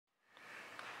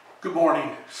Good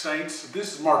morning, Saints.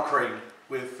 This is Mark Crayton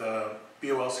with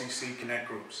BOLCC Connect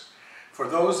Groups. For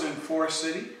those in Forest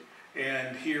City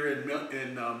and here in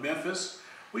Memphis,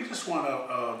 we just want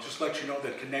to just let you know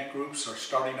that Connect Groups are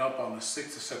starting up on the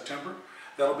 6th of September.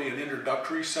 That'll be an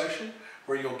introductory session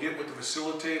where you'll get with the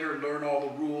facilitator and learn all the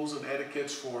rules and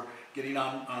etiquettes for getting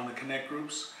on the Connect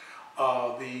Groups.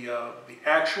 The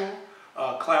actual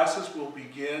classes will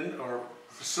begin, or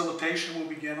facilitation will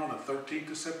begin on the 13th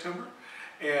of September.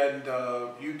 And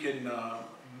you can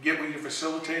get with your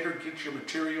facilitator, get your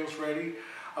materials ready.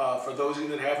 For those of you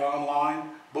that have online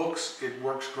books, it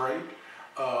works great.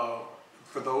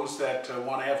 For those that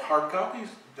want to have hard copies,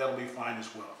 that'll be fine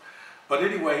as well. But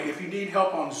anyway, if you need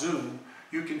help on Zoom,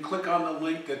 you can click on the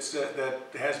link that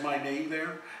has my name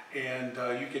there, and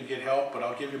you can get help. But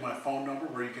I'll give you my phone number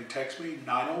where you can text me,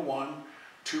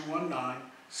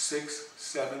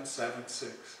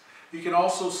 901-219-6776. You can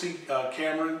also see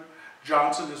Cameron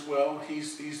Johnson as well.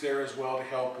 He's there as well to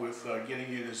help with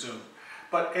getting into Zoom.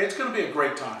 But it's going to be a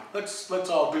great time. Let's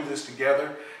all do this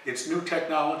together. It's new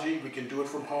technology. We can do it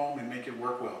from home and make it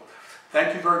work well.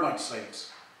 Thank you very much,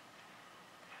 Saints.